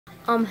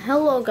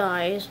Hello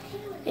guys,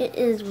 it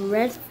is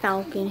Red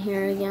Falcon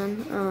here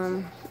again,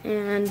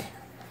 and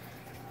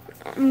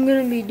I'm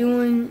gonna be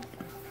doing,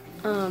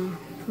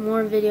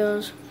 more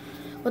videos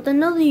with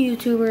another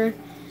YouTuber.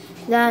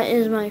 That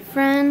is my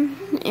friend,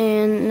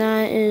 and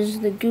that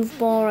is the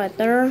goofball right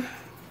there.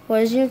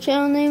 What is your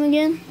channel name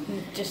again?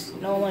 Just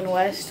Nolan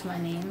West, my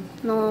name.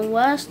 Nolan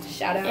West.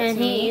 Shout out and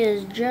to he me.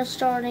 is just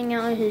starting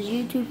out his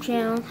YouTube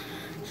channel,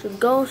 so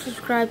go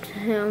subscribe to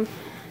him,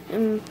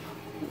 and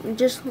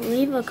just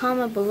leave a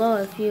comment below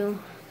if you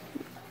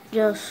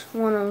just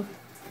want to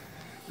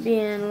be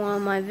in one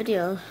of my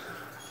videos.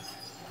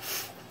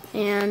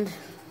 And,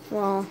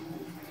 well,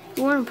 if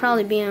you want to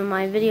probably be in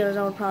my videos,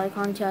 I would probably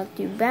contact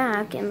you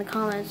back in the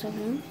comments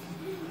section.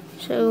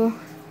 So,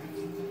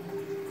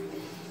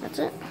 that's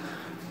it.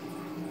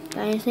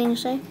 Got anything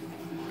to say?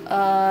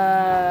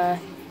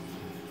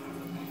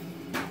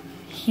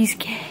 He's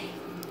gay.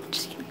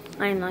 Just kidding.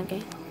 I am not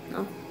gay.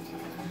 No.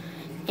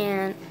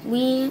 And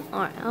we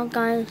are out,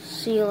 guys.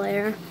 See you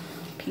later.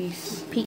 Peace. Peace.